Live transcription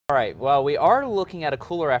All right, well, we are looking at a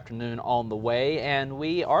cooler afternoon on the way, and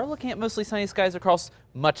we are looking at mostly sunny skies across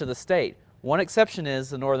much of the state. One exception is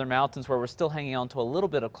the northern mountains, where we're still hanging on to a little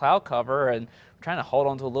bit of cloud cover and trying to hold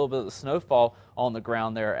on to a little bit of the snowfall on the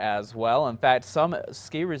ground there as well. In fact, some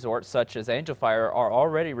ski resorts such as Angel Fire are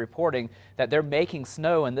already reporting that they're making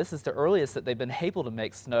snow, and this is the earliest that they've been able to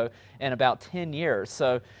make snow in about 10 years.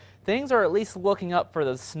 So things are at least looking up for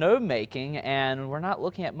the snow making, and we're not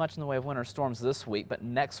looking at much in the way of winter storms this week, but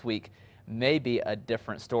next week may be a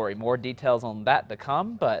different story. More details on that to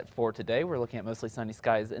come, but for today we're looking at mostly sunny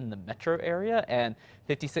skies in the metro area and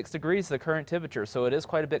 56 degrees the current temperature, so it is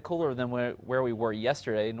quite a bit cooler than where we were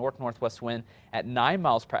yesterday. North-northwest wind at 9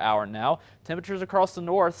 miles per hour now. Temperatures across the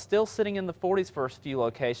north still sitting in the 40s for a few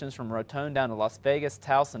locations, from Raton down to Las Vegas,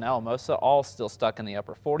 Taos, and Alamosa, all still stuck in the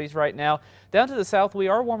upper 40s right now. Down to the south, we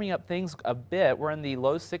are warming up things a bit. We're in the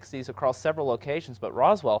low 60s across several locations, but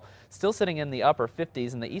Roswell still sitting in the upper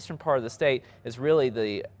 50s, and the eastern part of the state is really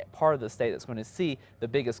the part of the state that's going to see the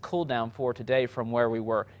biggest cool down for today from where we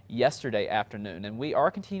were yesterday afternoon. And we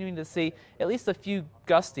are continuing to see at least a few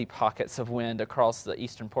gusty pockets of wind across the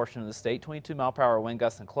eastern portion of the state. 22-mile-per-hour wind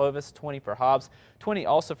gusts in Clovis, 20 for Hobbs, 20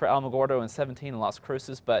 also for Alamogordo, and 17 in Las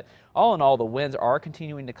Cruces. But all in all, the winds are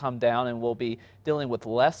continuing to come down, and we'll be dealing with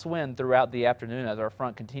less wind throughout the afternoon as our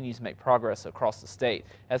front continues to make progress across the state.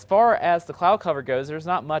 As far as the cloud cover goes, there's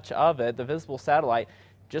not much of it. The visible satellite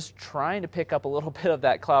just trying to pick up a little bit of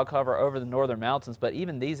that cloud cover over the northern mountains, but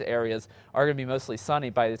even these areas are going to be mostly sunny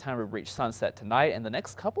by the time we reach sunset tonight, and the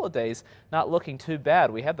next couple of days not looking too bad.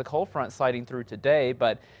 We have the cold front sliding through today,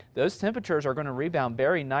 but those temperatures are going to rebound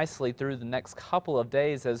very nicely through the next couple of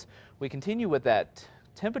days as we continue with that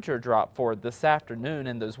temperature drop for this afternoon,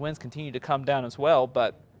 and those winds continue to come down as well.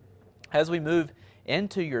 But as we move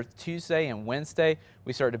into your Tuesday and Wednesday,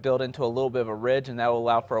 we start to build into a little bit of a ridge, and that will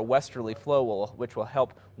allow for a westerly flow, which will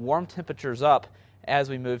help warm temperatures up as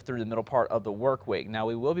we move through the middle part of the work week. Now,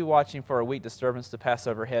 we will be watching for a weak disturbance to pass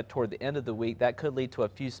overhead toward the end of the week. That could lead to a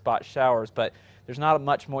few spot showers, but there's not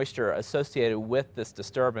much moisture associated with this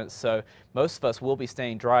disturbance, so most of us will be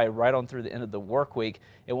staying dry right on through the end of the work week.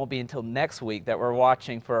 It won't be until next week that we're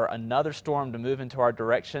watching for another storm to move into our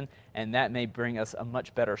direction, and that may bring us a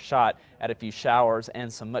much better shot at a few showers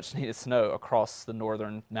and some much needed snow across the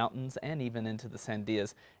northern mountains and even into the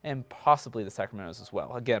Sandias and possibly the Sacramentos as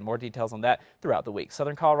well. Again, more details on that throughout the week.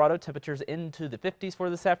 Southern Colorado, temperatures into the 50s for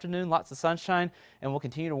this afternoon, lots of sunshine, and we'll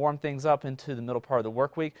continue to warm things up into the middle part of the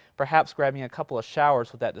work week, perhaps grabbing a couple of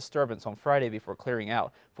showers with that disturbance on Friday before clearing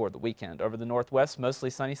out for the weekend. Over the northwest, mostly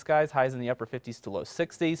sunny skies, highs in the upper 50s to low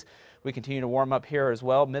 60s. We continue to warm up here as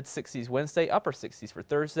well, mid 60s Wednesday, upper 60s for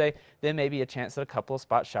Thursday, then maybe a chance at a couple of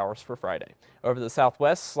spot showers for Friday. Over the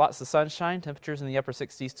southwest, lots of sunshine, temperatures in the upper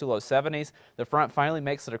 60s to low 70s. The front finally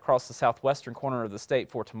makes it across the southwestern corner of the state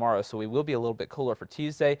for tomorrow, so we will be a little bit cooler for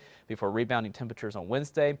Tuesday before rebounding temperatures on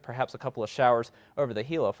Wednesday, perhaps a couple of showers over the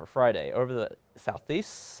Gila for Friday. Over the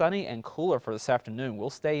southeast, sunny and cooler for this afternoon. We'll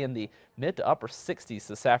stay in the mid to upper 60s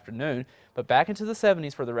this afternoon, but back into the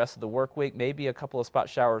 70s for the rest of the work week, maybe a couple of spot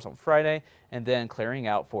showers on Friday, and then clearing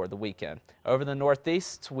out for the weekend. Over the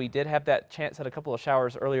northeast, we did have that chance at a couple of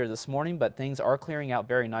showers earlier this morning, but things are clearing out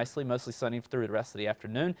very nicely, mostly sunny through the rest of the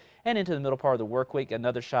afternoon and into the middle part of the work week.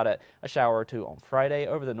 Another shot at a shower or two on Friday.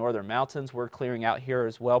 Over the northern mountains, we're clearing out here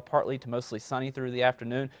as well, partly to mostly sunny through the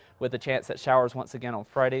afternoon with a chance at showers once again on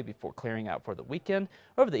Friday before clearing out for the weekend.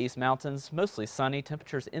 Over the east mountains, mostly sunny,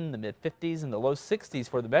 temperatures in the mid 50s and the low 60s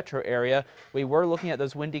for the metro area. We were looking at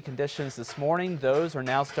those windy conditions this morning. Those are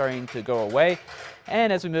now starting to go away.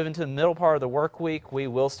 And as we move into the middle part of the work week, we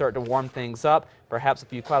will start to warm things up, perhaps a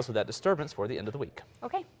few clouds with that disturbance for the end of the week.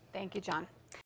 Okay, thank you, John.